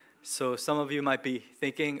So some of you might be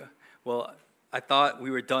thinking, well, I thought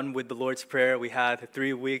we were done with the Lord's Prayer. We had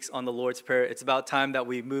 3 weeks on the Lord's Prayer. It's about time that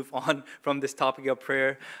we move on from this topic of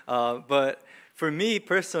prayer. But for me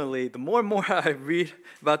personally, the more and more I read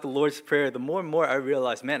about the Lord's Prayer, the more and more I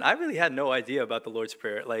realize, man, I really had no idea about the Lord's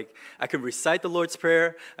Prayer. Like, I can recite the Lord's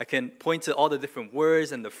Prayer. I can point to all the different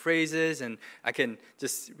words and the phrases, and I can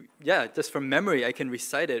just from memory, I can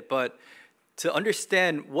recite it. But to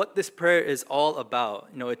understand what this prayer is all about,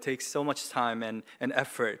 it takes so much time and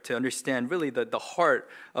effort to understand really the heart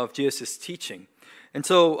of Jesus' teaching. And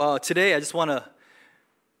so today I just want to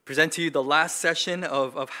present to you the last session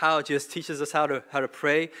of how Jesus teaches us how to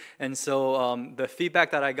pray. And so the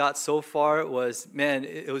feedback that I got so far was, man,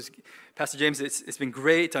 it was, Pastor James, it's been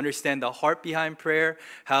great to understand the heart behind prayer,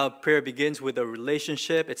 how prayer begins with a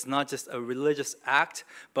relationship. It's not just a religious act,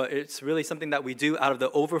 but it's really something that we do out of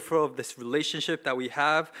the overflow of this relationship that we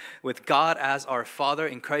have with God as our Father.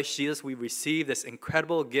 In Christ Jesus, we receive this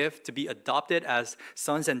incredible gift to be adopted as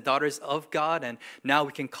sons and daughters of God. And now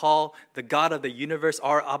we can call the God of the universe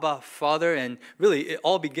our Abba Father. And really, it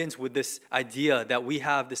all begins with this idea that we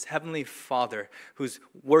have this Heavenly Father who's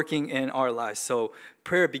working in our lives. So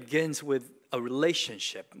prayer begins with a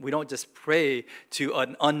relationship. We don't just pray to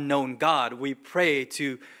an unknown God. We pray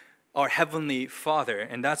to our Heavenly Father.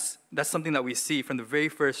 And that's something that we see from the very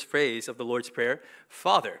first phrase of the Lord's Prayer,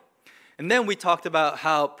 Father. And then we talked about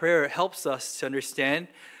how prayer helps us to understand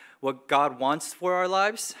what God wants for our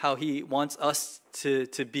lives, how He wants us to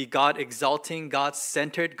be God-exalting,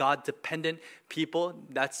 God-centered, God-dependent people.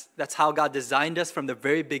 That's how God designed us from the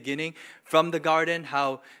very beginning, from the garden,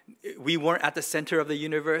 how we weren't at the center of the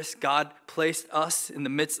universe. God placed us in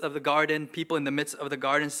the midst of the garden, people in the midst of the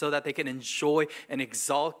garden, so that they can enjoy and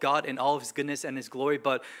exalt God in all of His goodness and His glory.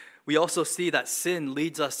 But we also see that sin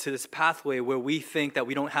leads us to this pathway where we think that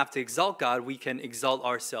we don't have to exalt God, we can exalt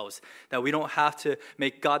ourselves. That we don't have to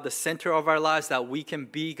make God the center of our lives, that we can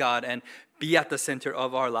be God and be at the center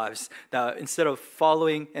of our lives. That instead of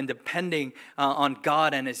following and depending on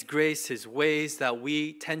God and His grace, His ways, that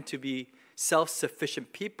we tend to be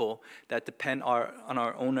self-sufficient people that depend on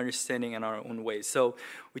our own understanding and our own ways. So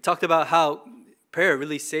we talked about how prayer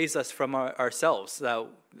really saves us from ourselves,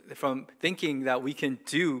 from thinking that we can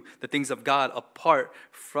do the things of God apart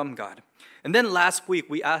from God. And then last week,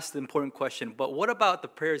 we asked the important question, but what about the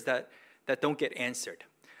prayers that don't get answered?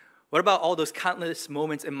 What about all those countless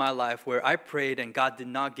moments in my life where I prayed and God did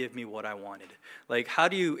not give me what I wanted? Like, how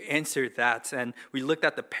do you answer that? And we looked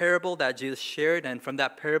at the parable that Jesus shared, and from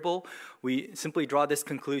that parable, we simply draw this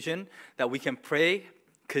conclusion that we can pray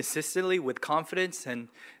consistently with confidence and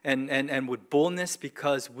with boldness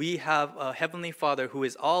because we have a Heavenly Father who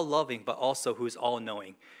is all loving but also who is all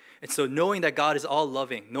knowing. And so knowing that God is all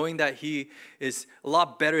loving, knowing that He is a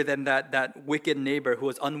lot better than that wicked neighbor who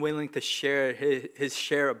was unwilling to share his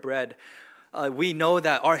share of bread, we know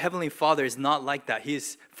that our Heavenly Father is not like that. He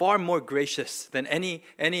is far more gracious than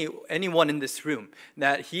anyone in this room,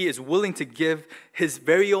 that He is willing to give His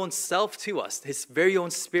very own self to us, His very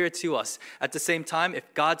own Spirit to us. At the same time,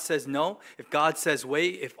 if God says no, if God says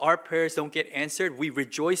wait, if our prayers don't get answered, we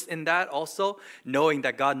rejoice in that also, knowing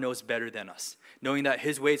that God knows better than us, knowing that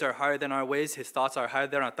His ways are higher than our ways, His thoughts are higher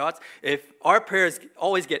than our thoughts. If our prayers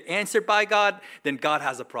always get answered by God, then God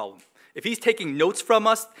has a problem. If He's taking notes from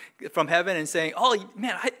us, from heaven, and saying, oh,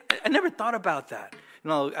 man, I never thought about that.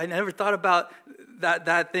 I never thought about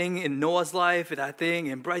that thing in Noah's life, that thing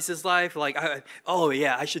in Bryce's life. Like,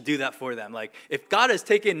 I should do that for them. Like, if God has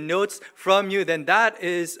taken notes from you, then that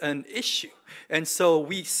is an issue. And so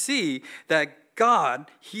we see that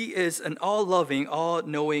God, He is an all-loving,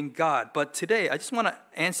 all-knowing God. But today, I just want to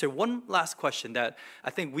answer one last question that I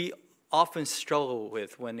think we often struggle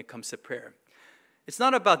with when it comes to prayer. It's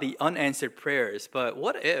not about the unanswered prayers, but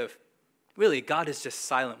what if, really, God is just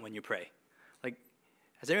silent when you pray? Like,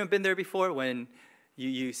 has anyone been there before when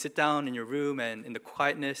you sit down in your room and in the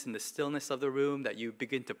quietness and the stillness of the room that you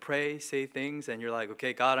begin to pray, say things, and you're like,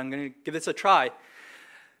 okay, God, I'm going to give this a try.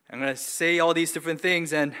 I'm going to say all these different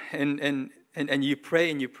things, and you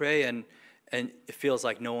pray and it feels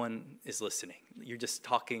like no one is listening. You're just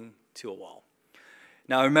talking to a wall.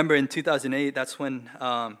 Now, I remember in 2008, that's when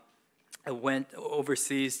I went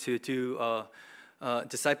overseas to do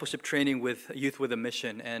discipleship training with Youth with a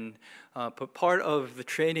Mission. And part of the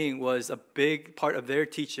training was, a big part of their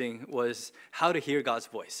teaching was how to hear God's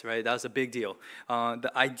voice, right? That was a big deal.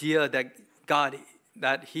 The idea that God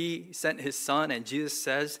that he sent his son, and Jesus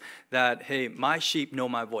says that, hey, my sheep know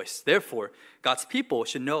my voice. Therefore, God's people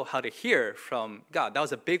should know how to hear from God. That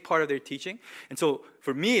was a big part of their teaching. And so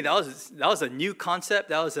for me, that was a new concept.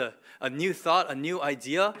 That was a new thought, a new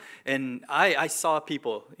idea. And I saw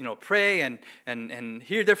people, pray and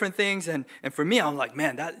hear different things. And for me, I'm like,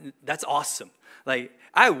 man, that's awesome. Like,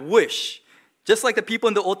 I wish, just like the people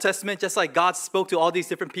in the Old Testament, just like God spoke to all these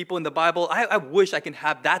different people in the Bible, I wish I can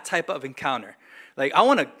have that type of encounter. Like, I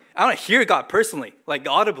want to hear God personally, like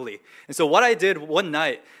audibly. And so what I did one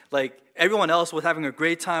night, like everyone else was having a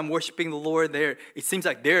great time worshiping the Lord there. It seems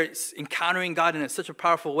like they're encountering God in such a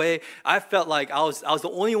powerful way. I felt like I was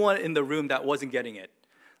the only one in the room that wasn't getting it.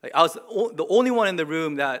 Like, I was the only one in the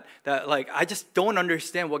room that like, I just don't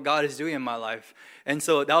understand what God is doing in my life. And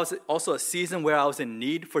so that was also a season where I was in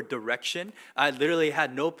need for direction. I literally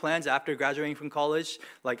had no plans after graduating from college.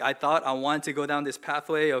 Like, I thought I wanted to go down this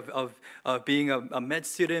pathway of being a med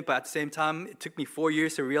student, but at the same time, it took me 4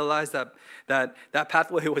 years to realize that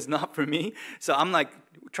pathway was not for me. So I'm like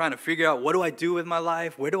trying to figure out, what do I do with my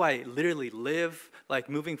life? Where do I literally live? Like,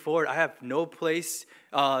 moving forward, I have no place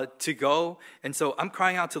to go. And so I'm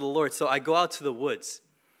crying out to the Lord. So I go out to the woods.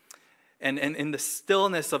 And in the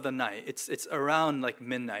stillness of the night, it's around like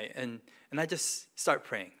midnight, and I just start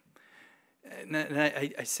praying. And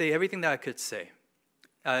I say everything that I could say.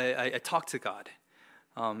 I talk to God.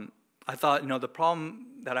 I thought, the problem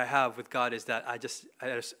that I have with God is that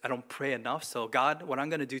I don't pray enough. So God, what I'm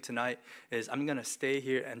going to do tonight is I'm going to stay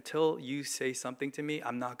here until you say something to me.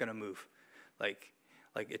 I'm not going to move. Like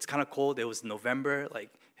it's kind of cold. It was November.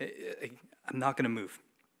 Like, I'm not going to move.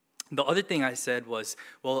 The other thing I said was,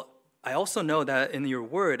 well, I also know that in your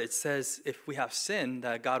word, it says if we have sin,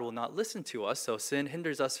 that God will not listen to us. So sin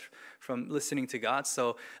hinders us from listening to God.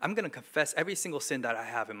 So I'm going to confess every single sin that I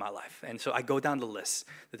have in my life. And so I go down the list,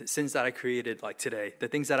 the sins that I created like today, the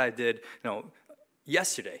things that I did,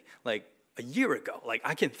 yesterday, like a year ago. Like,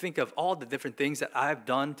 I can think of all the different things that I've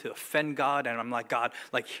done to offend God. And I'm like, God,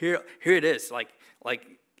 like here it is. Like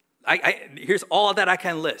here's all that I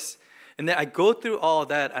can list. And then I go through all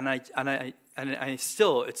that, and I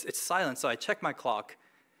still, it's silent. So I check my clock,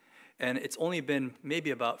 and it's only been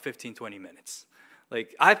maybe about 15, 20 minutes.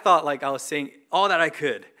 Like, I thought like I was saying all that I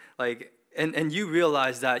could. Like, and you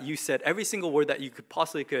realize that you said every single word that you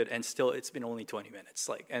possibly could, and still it's been only 20 minutes.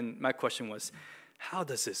 Like, and my question was, how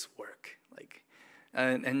does this work? Like,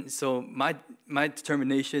 and so my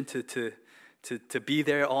determination to be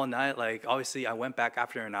there all night, like, obviously I went back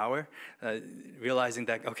after an hour, realizing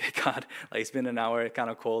that, okay, God, like, it's been an hour,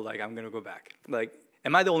 kind of cold, like, I'm going to go back. Like,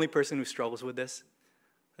 am I the only person who struggles with this?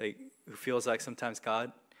 Like, who feels like sometimes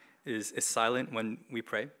God is silent when we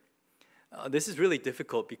pray? This is really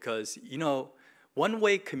difficult because,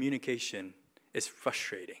 one-way communication is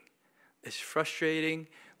frustrating. It's frustrating,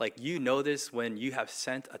 like, this when you have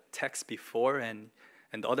sent a text before and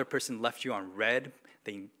the other person left you on read.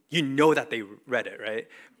 You know that they read it, right?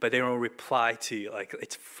 But they don't reply to you. Like,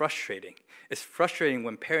 it's frustrating. It's frustrating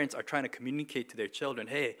when parents are trying to communicate to their children,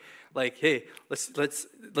 hey, let's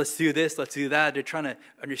do this, let's do that. They're trying to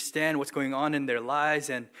understand what's going on in their lives,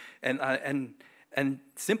 and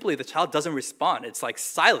simply the child doesn't respond. It's like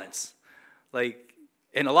silence. Like,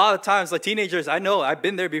 and a lot of times, like teenagers, I know, I've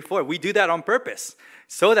been there before. We do that on purpose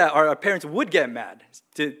so that our parents would get mad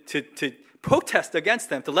to protest against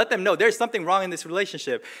them, to let them know there's something wrong in this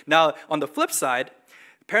relationship. Now, on the flip side,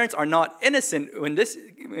 parents are not innocent in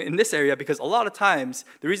this area, because a lot of times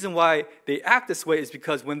the reason why they act this way is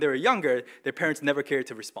because when they were younger, their parents never cared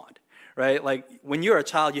to respond, right? Like, when you're a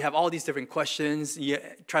child, you have all these different questions, you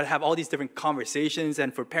try to have all these different conversations,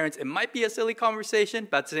 and for parents, it might be a silly conversation,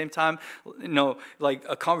 but at the same time, like,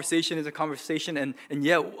 a conversation is a conversation, and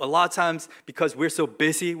yet a lot of times, because we're so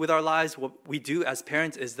busy with our lives, what we do as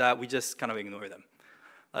parents is that we just kind of ignore them.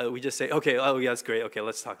 We just say, okay, oh yeah, that's great, okay,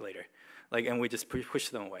 let's talk later. Like, and we just push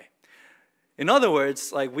them away. In other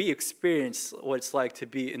words, like, we experience what it's like to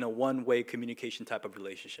be in a one-way communication type of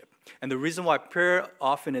relationship. And the reason why prayer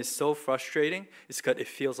often is so frustrating is because it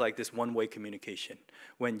feels like this one-way communication.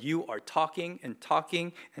 When you are talking and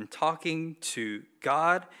talking and talking to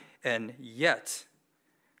God, and yet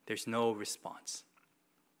there's no response.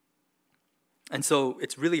 And so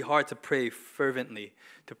it's really hard to pray fervently,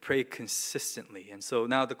 to pray consistently. And so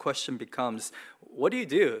now the question becomes, what do you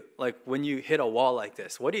do? Like, when you hit a wall like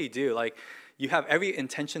this, what do you do? Like, you have every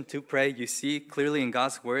intention to pray. You see clearly in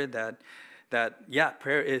God's word that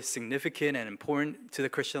prayer is significant and important to the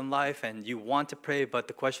Christian life, and you want to pray, but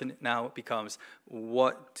the question now becomes,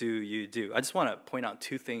 what do you do? I just want to point out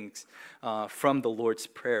two things from the Lord's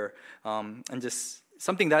Prayer, and just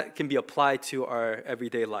something that can be applied to our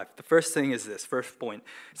everyday life. The first thing is this, first point.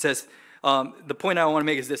 It says, the point I want to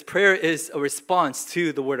make is this: prayer is a response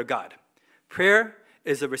to the Word of God. Prayer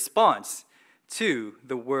is a response to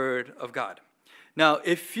the Word of God. Now,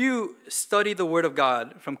 if you study the Word of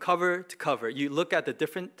God from cover to cover, you look at the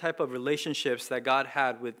different type of relationships that God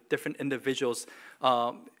had with different individuals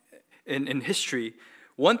in history,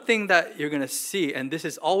 one thing that you're going to see, and this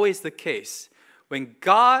is always the case, when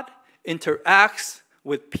God interacts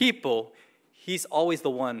with people, he's always the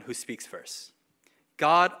one who speaks first.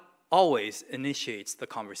 God always initiates the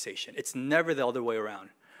conversation. It's never the other way around.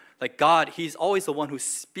 Like God, he's always the one who's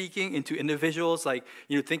speaking into individuals. Like,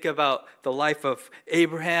 think about the life of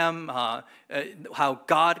Abraham, how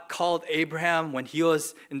God called Abraham when he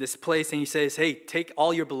was in this place, and he says, hey, take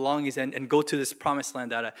all your belongings and go to this promised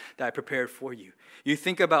land that I prepared for you. You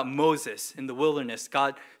think about Moses in the wilderness.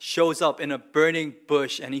 God shows up in a burning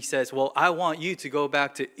bush, and he says, well, I want you to go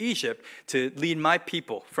back to Egypt to lead my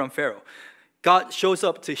people from Pharaoh. God shows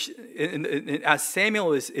up as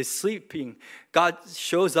Samuel is sleeping. God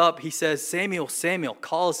shows up. He says, Samuel, Samuel,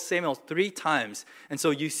 calls Samuel 3 times. And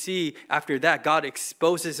so you see after that, God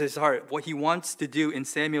exposes his heart, what he wants to do in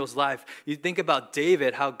Samuel's life. You think about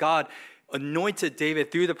David, how God anointed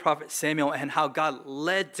David through the prophet Samuel, and how God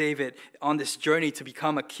led David on this journey to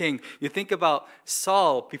become a king. You think about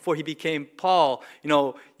Saul before he became Paul,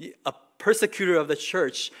 a persecutor of the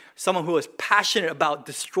church, someone who was passionate about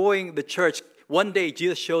destroying the church. One day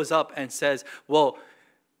Jesus shows up and says, well,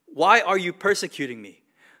 why are you persecuting me?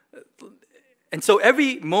 And so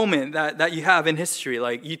every moment that you have in history,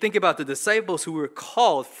 like you think about the disciples who were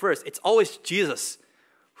called first, it's always Jesus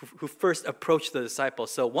who first approached the disciples.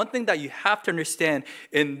 So one thing that you have to understand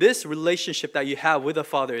in this relationship that you have with the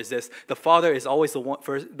Father is this: the Father is always the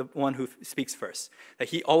one who speaks first. That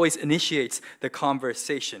he always initiates the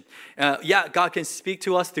conversation. God can speak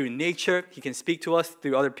to us through nature. He can speak to us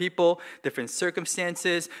through other people, different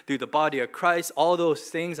circumstances, through the body of Christ. All those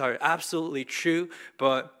things are absolutely true.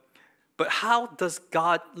 But how does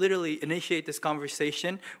God literally initiate this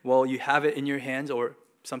conversation? Well, you have it in your hands or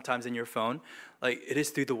sometimes in your phone. Like, it is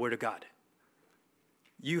through the Word of God.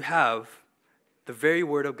 You have the very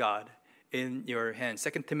Word of God in your hands.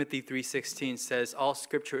 2 Timothy 3:16 says, all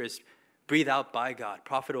Scripture is breathed out by God,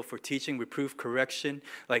 profitable for teaching, reproof, correction.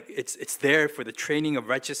 Like, it's there for the training of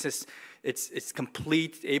righteousness. It's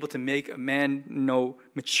complete, able to make a man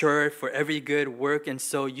mature for every good work. And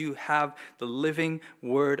so you have the living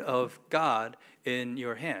Word of God in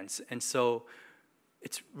your hands. And so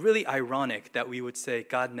it's really ironic that we would say,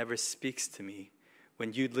 God never speaks to me,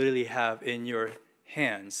 when you literally have in your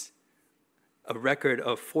hands a record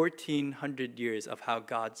of 1,400 years of how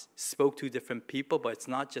God spoke to different people. But it's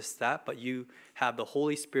not just that, but you have the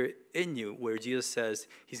Holy Spirit in you, where Jesus says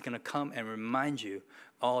he's going to come and remind you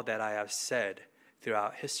all that I have said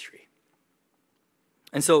throughout history.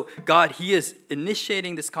 And so God, he is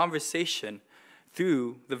initiating this conversation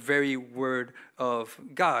through the very Word of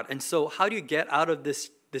God. And so how do you get out of this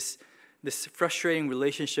frustrating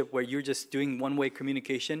relationship where you're just doing one-way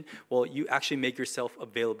communication? Well, you actually make yourself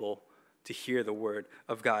available to hear the Word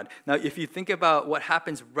of God. Now, if you think about what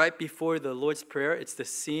happens right before the Lord's Prayer, it's the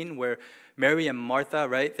scene where Mary and Martha,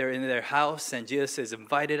 right, they're in their house, and Jesus is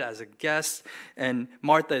invited as a guest, and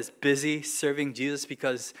Martha is busy serving Jesus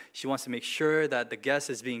because she wants to make sure that the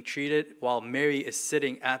guest is being treated, while Mary is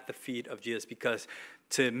sitting at the feet of Jesus, because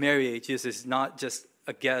to Mary, Jesus is not just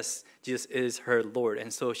a guest, Jesus is her Lord.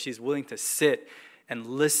 And so she's willing to sit and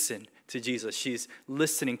listen to Jesus. She's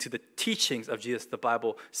listening to the teachings of Jesus, the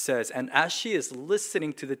Bible says. And as she is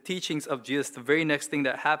listening to the teachings of Jesus, the very next thing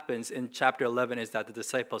that happens in chapter 11 is that the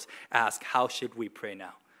disciples ask, how should we pray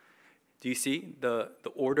now? Do you see the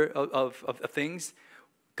order of things?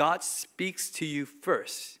 God speaks to you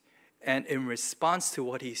first. And in response to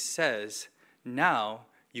what he says, now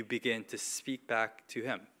you begin to speak back to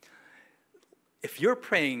him. If you're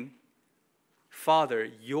praying, Father,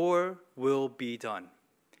 your will be done.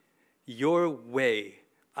 Your way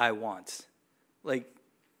I want. Like,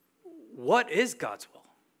 what is God's will?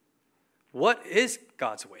 What is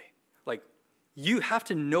God's way? Like, you have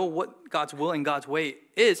to know what God's will and God's way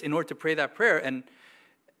is in order to pray that prayer.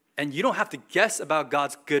 And you don't have to guess about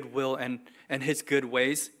God's good will and his good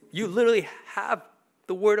ways. You literally have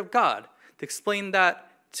the Word of God to explain that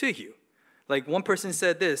to you. Like, one person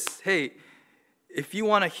said this: hey, if you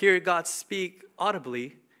want to hear God speak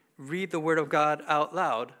audibly, read the Word of God out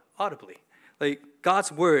loud audibly. Like,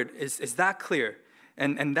 God's Word is that clear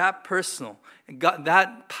and that personal and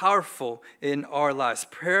that powerful in our lives.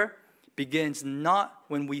 Prayer begins not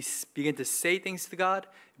when we begin to say things to God.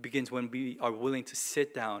 It begins when we are willing to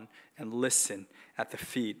sit down and listen at the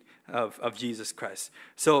feet of Jesus Christ.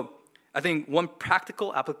 So I think one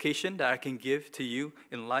practical application that I can give to you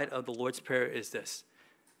in light of the Lord's Prayer is this.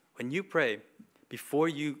 When you pray, before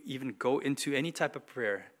you even go into any type of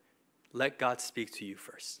prayer, let God speak to you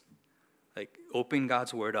first. Like, open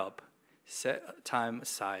God's word up, set time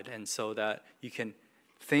aside, and so that you can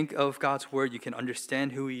think of God's word, you can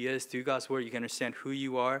understand who he is through God's word, you can understand who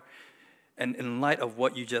you are. And in light of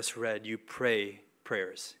what you just read, you pray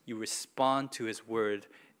prayers. You respond to his word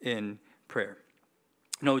in prayer.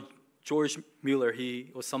 You know, George Mueller,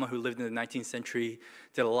 he was someone who lived in the 19th century,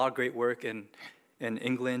 did a lot of great work in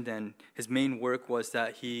England, and his main work was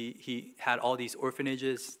that he had all these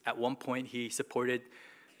orphanages. At one point, he supported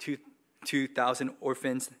 2,000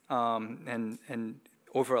 orphans, and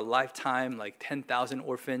over a lifetime, like 10,000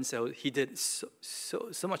 orphans. So he did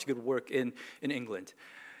so much good work in England.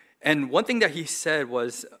 And one thing that he said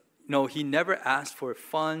was, no, he never asked for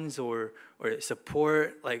funds or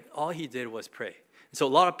support. Like, all he did was pray. So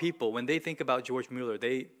a lot of people, when they think about George Mueller,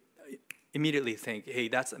 they immediately think, hey,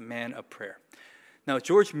 that's a man of prayer. Now,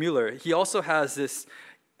 George Mueller, he also has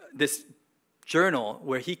this journal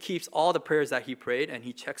where he keeps all the prayers that he prayed, and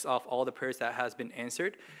he checks off all the prayers that has been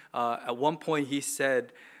answered. At one point, he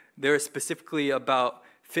said, there are specifically about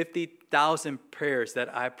 50,000 prayers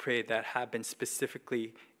that I prayed that have been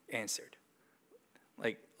specifically answered.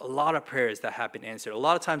 Like, a lot of prayers that have been answered. A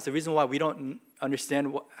lot of times, the reason why we don't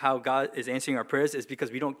understand how God is answering our prayers is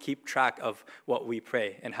because we don't keep track of what we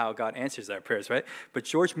pray and how God answers our prayers, right? But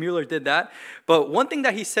George Mueller did that. But one thing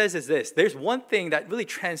that he says is this. There's one thing that really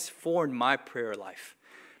transformed my prayer life.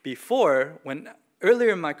 Before, earlier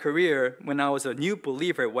in my career, when I was a new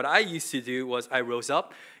believer, what I used to do was I rose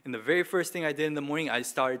up, and the very first thing I did in the morning, I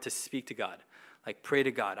started to speak to God. Like, pray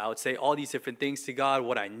to God. I would say all these different things to God,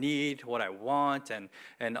 what I need, what I want,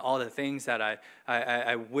 and all the things that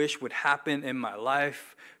I wish would happen in my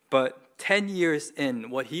life. But 10 years in,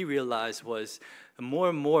 what he realized was the more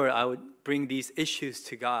and more I would bring these issues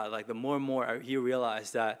to God, like the more and more he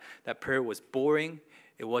realized that prayer was boring.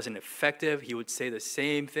 It wasn't effective. He would say the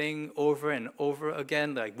same thing over and over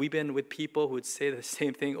again. Like, we've been with people who would say the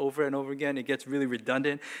same thing over and over again. It gets really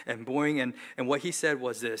redundant and boring. And what he said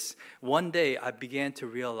was this. One day, I began to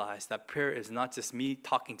realize that prayer is not just me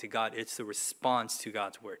talking to God. It's the response to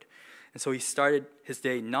God's word. And so he started his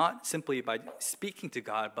day not simply by speaking to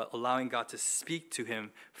God, but allowing God to speak to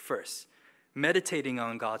him first. Meditating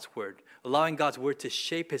on God's word, allowing God's word to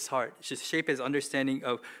shape his heart, to shape his understanding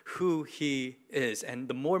of who he is. And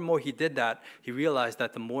the more and more he did that, he realized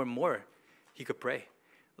that the more and more he could pray.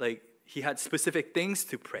 Like, he had specific things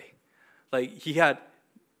to pray. Like, he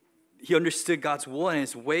understood God's will and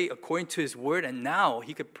his way according to his word, and now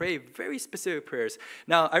he could pray very specific prayers.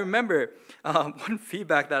 Now, I remember one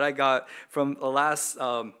feedback that I got from the last,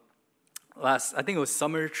 I think it was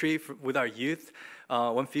summer retreat with our youth.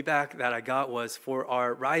 One feedback that I got was for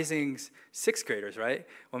our rising sixth graders, right?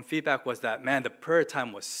 One feedback was that, man, the prayer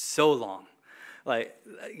time was so long. Like,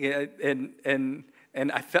 and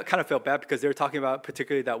I kind of felt bad because they were talking about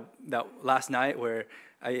particularly that last night where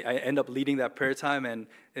I end up leading that prayer time, and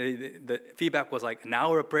the feedback was like, an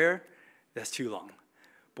hour of prayer, that's too long.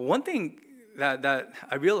 But one thing that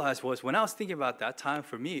I realized was when I was thinking about that time,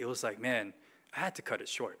 for me, it was like, man, I had to cut it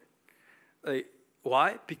short. Like,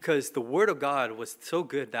 why? Because the word of God was so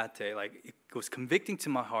good that day. Like, it was convicting to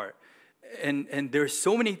my heart. And there's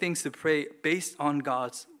so many things to pray based on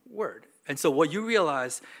God's word. And so what you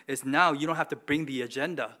realize is now you don't have to bring the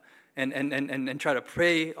agenda and try to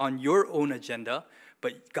pray on your own agenda,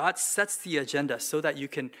 but God sets the agenda so that you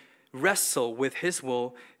can wrestle with his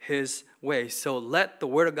will, his way. So let the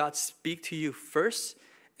word of God speak to you first,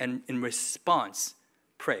 and in response,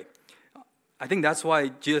 pray. I think that's why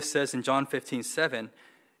Jesus says in John 15:7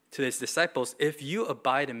 to his disciples, if you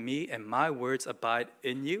abide in me and my words abide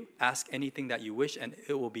in you, ask anything that you wish and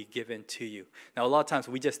it will be given to you. Now, a lot of times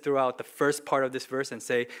we just throw out the first part of this verse and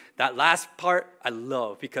say, that last part I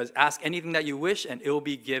love, because ask anything that you wish and it will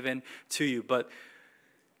be given to you. But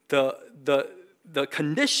the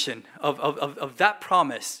condition of that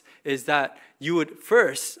promise is that you would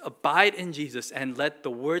first abide in Jesus and let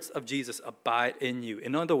the words of Jesus abide in you.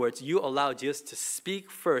 In other words, you allow Jesus to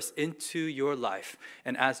speak first into your life.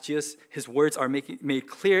 And as Jesus, his words are made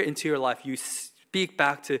clear into your life, you speak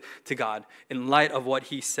back to God in light of what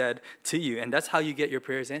he said to you. And that's how you get your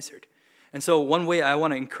prayers answered. And so one way I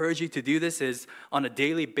want to encourage you to do this is on a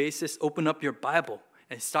daily basis, open up your Bible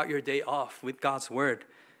and start your day off with God's word.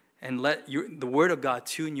 And let the word of God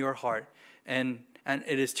tune your heart. And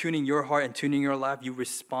it is tuning your heart and tuning your life. You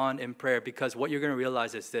respond in prayer, because what you're going to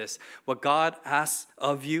realize is this. What God asks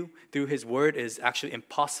of you through his word is actually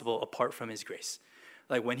impossible apart from his grace.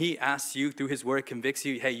 Like when he asks you through his word, convicts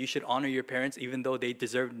you, hey, you should honor your parents even though they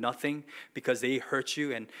deserve nothing because they hurt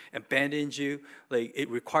you and abandoned you. Like it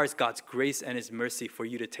requires God's grace and his mercy for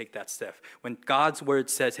you to take that step. When God's word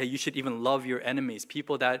says, hey, you should even love your enemies,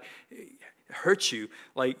 people that hurt you,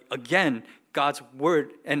 like again, God's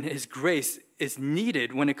word and his grace is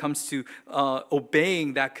needed when it comes to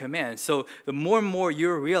obeying that command. So the more and more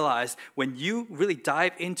you realize when you really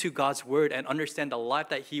dive into God's word and understand the life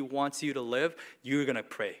that he wants you to live, you're going to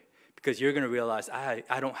pray. Because you're going to realize, I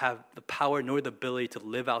don't have the power nor the ability to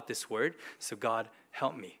live out this word. So God,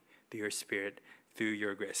 help me through your spirit, through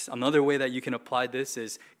your grace. Another way that you can apply this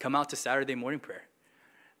is come out to Saturday morning prayer.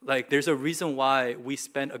 Like there's a reason why we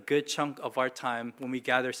spend a good chunk of our time when we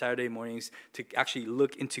gather Saturday mornings to actually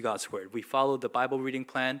look into God's word. We follow the Bible reading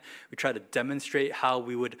plan. We try to demonstrate how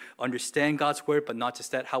we would understand God's word, but not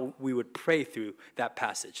just that, how we would pray through that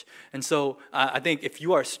passage. And so I think if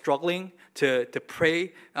you are struggling to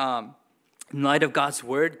pray in light of God's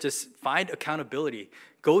word, just find accountability.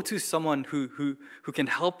 Go to someone who can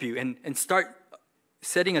help you and start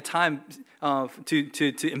setting a time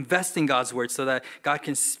to invest in God's word so that God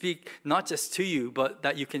can speak not just to you, but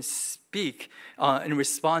that you can speak in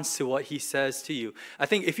response to what he says to you. I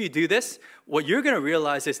think if you do this, what you're going to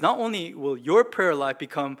realize is not only will your prayer life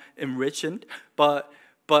become enriched, but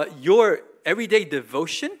your everyday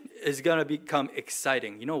devotion is going to become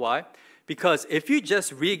exciting. You know why? Because if you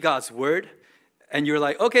just read God's word and you're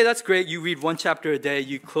like, okay, that's great. You read one chapter a day,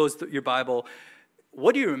 you close your Bible.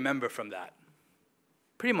 What do you remember from that?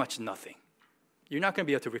 Pretty much nothing. You're not going to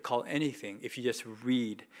be able to recall anything if you just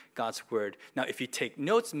read God's word. Now, if you take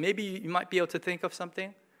notes, maybe you might be able to think of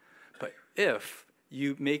something. But if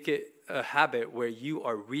you make it a habit where you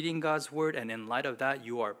are reading God's word and in light of that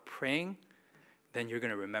you are praying, then you're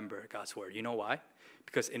going to remember God's word. You know why?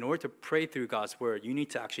 Because in order to pray through God's word, you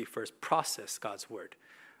need to actually first process God's word.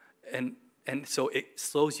 And so it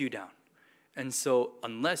slows you down. And so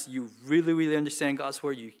unless you really, really understand God's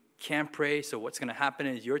word, you can't pray. So what's going to happen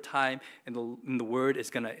is your time in the word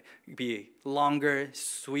is going to be longer,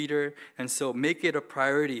 sweeter. And so make it a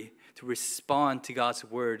priority to respond to God's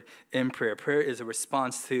word in prayer. Prayer is a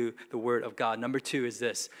response to the word of God. Number 2 is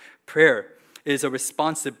this. Prayer is a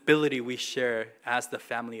responsibility we share as the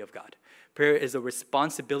family of God. Prayer is a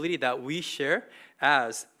responsibility that we share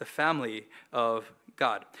as the family of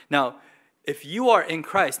God. Now, if you are in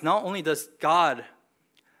Christ, not only does God,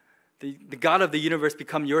 the God of the universe,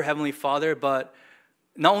 become your heavenly Father, but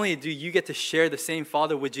not only do you get to share the same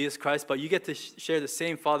Father with Jesus Christ, but you get to share the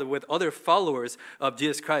same Father with other followers of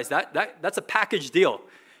Jesus Christ. That's a package deal.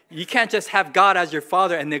 You can't just have God as your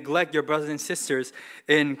Father and neglect your brothers and sisters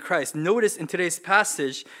in Christ. Notice in today's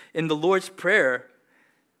passage, in the Lord's Prayer,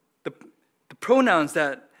 the pronouns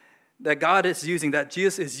that God is using, that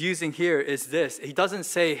Jesus is using here is this. He doesn't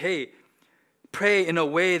say, hey, pray in a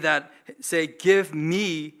way that say, give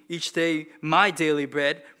me each day my daily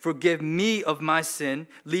bread, forgive me of my sin,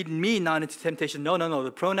 lead me not into temptation. No.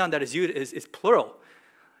 The pronoun that is used is plural.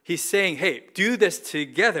 He's saying, hey, do this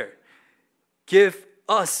together. Give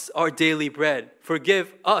us our daily bread.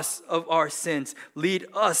 Forgive us of our sins. Lead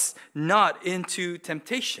us not into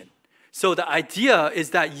temptation. So the idea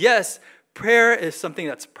is that, yes, prayer is something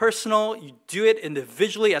that's personal. You do it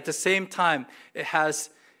individually. At the same time, it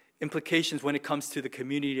has implications when it comes to the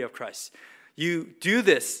community of Christ. You do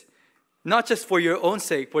this not just for your own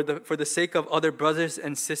sake, for the sake of other brothers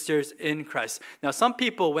and sisters in Christ. Now, some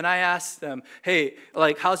people, when I ask them, hey,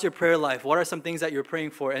 like, how's your prayer life? What are some things that you're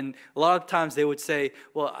praying for? And a lot of times they would say,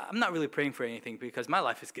 well, I'm not really praying for anything because my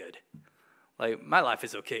life is good. Like, my life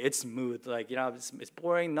is okay. It's smooth. Like, it's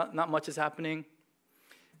boring. Not much is happening.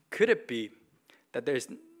 Could it be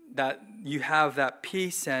that you have that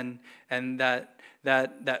peace and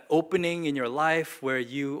that opening in your life where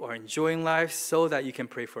you are enjoying life so that you can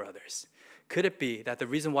pray for others? Could it be that the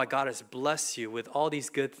reason why God has blessed you with all these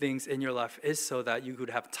good things in your life is so that you could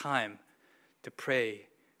have time to pray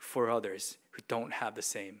for others who don't have the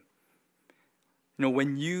same?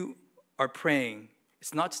 When you are praying,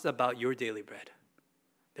 it's not just about your daily bread.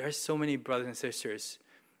 There are so many brothers and sisters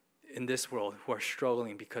in this world who are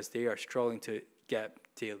struggling because they are struggling to get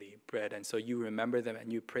daily bread. And so you remember them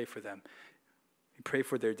and you pray for them. You pray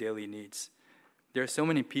for their daily needs. There are so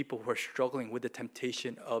many people who are struggling with the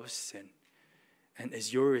temptation of sin. And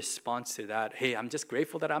is your response to that, hey, I'm just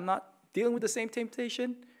grateful that I'm not dealing with the same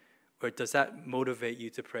temptation? Or does that motivate you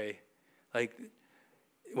to pray? Like,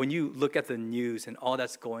 when you look at the news and all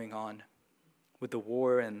that's going on with the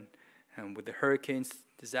war and with the hurricanes,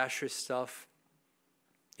 disastrous stuff,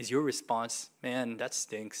 is your response, man, that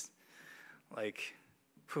stinks? Like,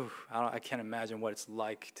 I can't imagine what it's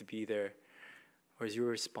like to be there. Or is your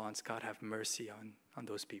response, God, have mercy on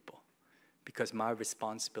those people? Because my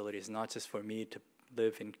responsibility is not just for me to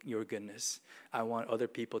live in your goodness. I want other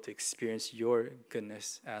people to experience your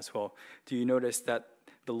goodness as well. Do you notice that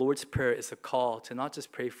the Lord's Prayer is a call to not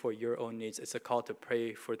just pray for your own needs, it's a call to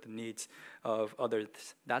pray for the needs of others.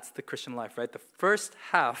 That's the Christian life, right? The first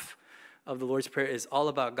half of the Lord's Prayer is all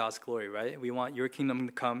about God's glory, right? We want your kingdom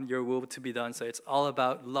to come, your will to be done. So it's all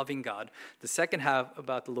about loving God. The second half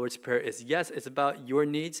about the Lord's Prayer is, yes, it's about your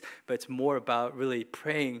needs, but it's more about really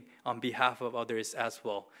praying on behalf of others as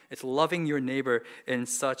well. It's loving your neighbor in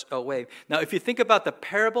such a way. Now, if you think about the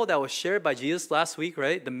parable that was shared by Jesus last week,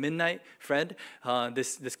 right? The midnight friend.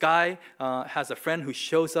 This guy has a friend who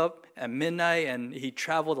shows up at midnight, and he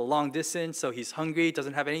traveled a long distance, so he's hungry,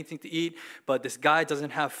 doesn't have anything to eat, but this guy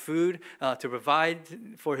doesn't have food to provide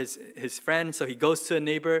for his friend, so he goes to a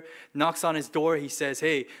neighbor, knocks on his door. He says,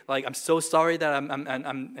 hey, like, I'm so sorry that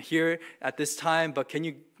I'm here at this time, but can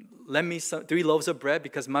you lend me 3 loaves of bread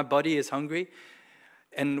because my buddy is hungry?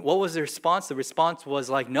 And what was the response? The response was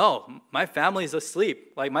like, no, my family is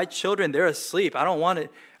asleep. Like, my children, they're asleep. I don't want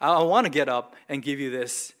it. I want to get up and give you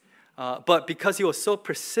this. But because he was so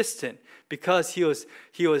persistent, because he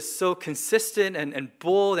was so consistent and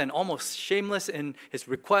bold and almost shameless in his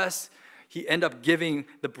requests, he ended up giving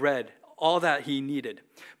the bread, all that he needed.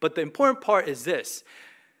 But the important part is this.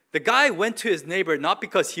 The guy went to his neighbor not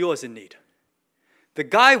because he was in need. The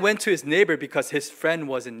guy went to his neighbor because his friend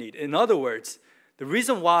was in need. In other words, the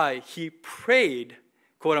reason why he prayed,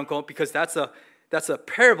 quote unquote, because that's a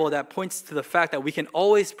parable that points to the fact that we can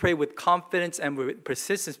always pray with confidence and with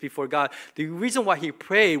persistence before God. The reason why he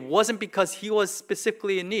prayed wasn't because he was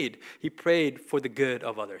specifically in need. He prayed for the good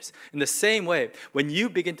of others. In the same way, when you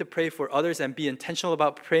begin to pray for others and be intentional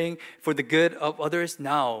about praying for the good of others,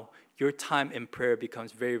 now your time in prayer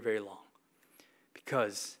becomes very, very long.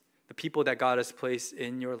 Because the people that God has placed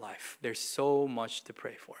in your life, there's so much to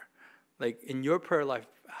pray for. Like, in your prayer life,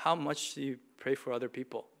 how much do you pray for other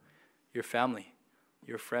people? Your family,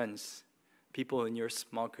 your friends, people in your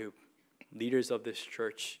small group, leaders of this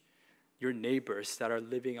church, your neighbors that are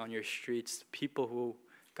living on your streets, people who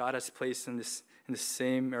God has placed in the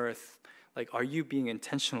same earth. Like, are you being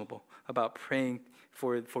intentional about praying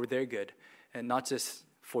for their good, and not just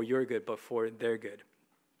for your good, but for their good?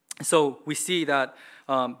 So we see that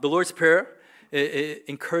the Lord's Prayer, it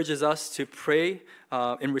encourages us to pray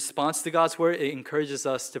in response to God's word. It encourages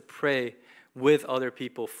us to pray with other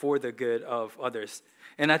people for the good of others.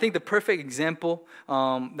 And I think the perfect example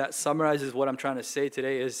that summarizes what I'm trying to say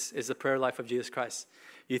today is the prayer life of Jesus Christ.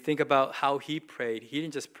 You think about how he prayed. He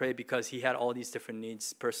didn't just pray because he had all these different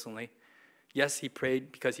needs personally. Yes, he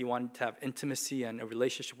prayed because he wanted to have intimacy and a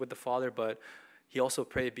relationship with the Father, but he also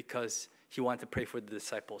prayed because he wanted to pray for the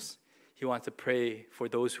disciples. He wanted to pray for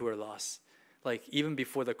those who are lost. Like, even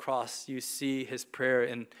before the cross, you see his prayer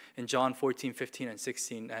in John 14, 15, and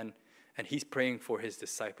 16, and he's praying for his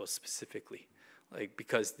disciples specifically, like,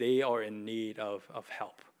 because they are in need of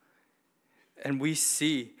help. And we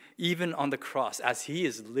see, even on the cross, as he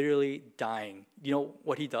is literally dying, you know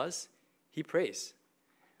what he does? He prays.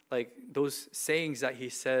 Like, those sayings that he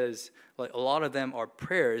says, like, a lot of them are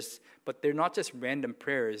prayers, but they're not just random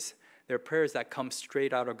prayers. They're prayers that come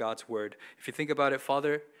straight out of God's word. If you think about it,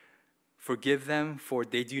 Father, forgive them, for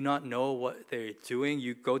they do not know what they're doing.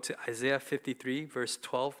 You go to Isaiah 53, verse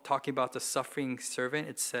 12, talking about the suffering servant.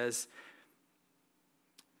 It says,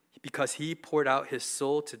 because he poured out his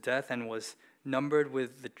soul to death and was numbered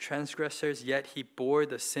with the transgressors, yet he bore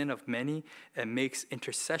the sin of many and makes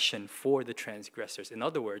intercession for the transgressors. In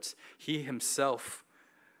other words, he himself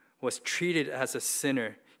was treated as a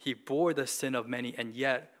sinner. He bore the sin of many, and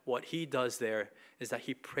yet what he does there is that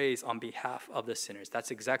he prays on behalf of the sinners.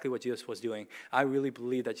 That's exactly what Jesus was doing. I really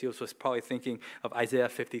believe that Jesus was probably thinking of Isaiah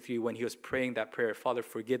 53 when he was praying that prayer, Father,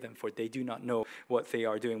 forgive them, for they do not know what they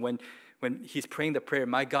are doing. When he's praying the prayer,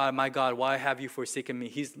 my God, why have you forsaken me?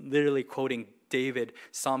 He's literally quoting David,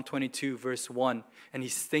 Psalm 22, verse 1. And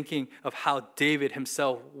he's thinking of how David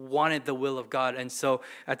himself wanted the will of God. And so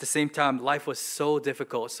at the same time, life was so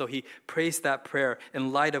difficult. So he prays that prayer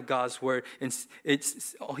in light of God's word. And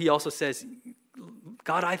he also says,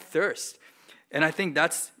 God, I thirst. And I think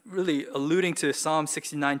that's really alluding to Psalm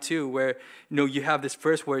 69 too, where you have this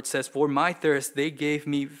verse where it says, for my thirst, they gave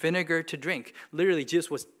me vinegar to drink. Literally, Jesus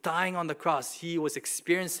was dying on the cross. He was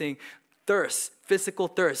experiencing thirst, physical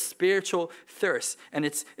thirst, spiritual thirst. And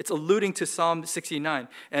it's alluding to Psalm 69.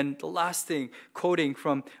 And the last thing, quoting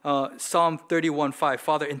from Psalm 31:5,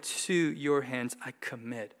 Father, into your hands I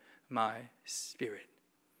commit my spirit.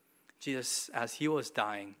 Jesus, as he was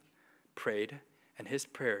dying, prayed, and his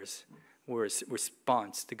prayers was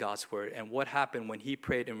response to God's word. And what happened when he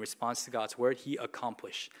prayed in response to God's word? He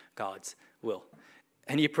accomplished God's will.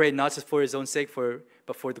 And he prayed not just for his own sake,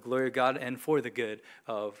 but for the glory of God and for the good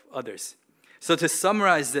of others. So to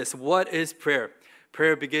summarize this, what is prayer?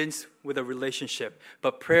 Prayer begins with a relationship.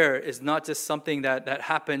 But prayer is not just something that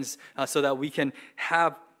happens so that we can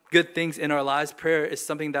have good things in our lives. Prayer is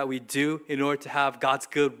something that we do in order to have God's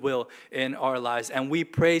good will in our lives. And we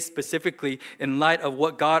pray specifically in light of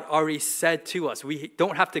what God already said to us. We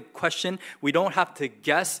don't have to question. We don't have to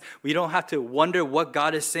guess. We don't have to wonder what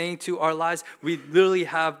God is saying to our lives. We literally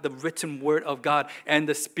have the written word of God and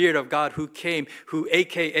the Spirit of God who came, who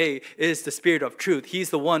AKA is the Spirit of truth. He's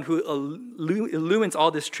the one who illumines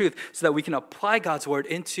all this truth so that we can apply God's word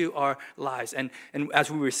into our lives. And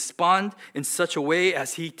as we respond in such a way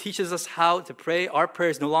as he teaches us how to pray, our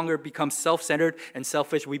prayers no longer become self-centered and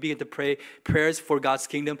selfish. We begin to pray prayers for God's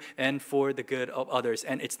kingdom and for the good of others.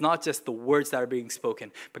 And it's not just the words that are being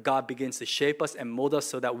spoken, but God begins to shape us and mold us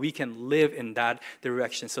so that we can live in that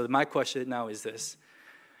direction. So my question now is this.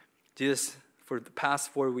 Jesus, for the past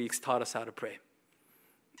 4 weeks, taught us how to pray.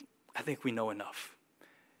 I think we know enough.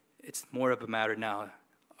 It's more of a matter now.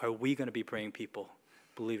 Are we going to be praying people,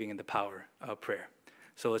 believing in the power of prayer?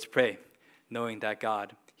 So let's pray, knowing that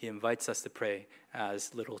God, he invites us to pray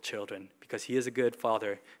as little children because he is a good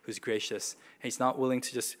father who's gracious. And he's not willing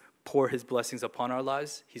to just pour his blessings upon our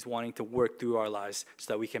lives. He's wanting to work through our lives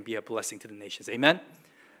so that we can be a blessing to the nations. Amen?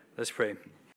 Let's pray.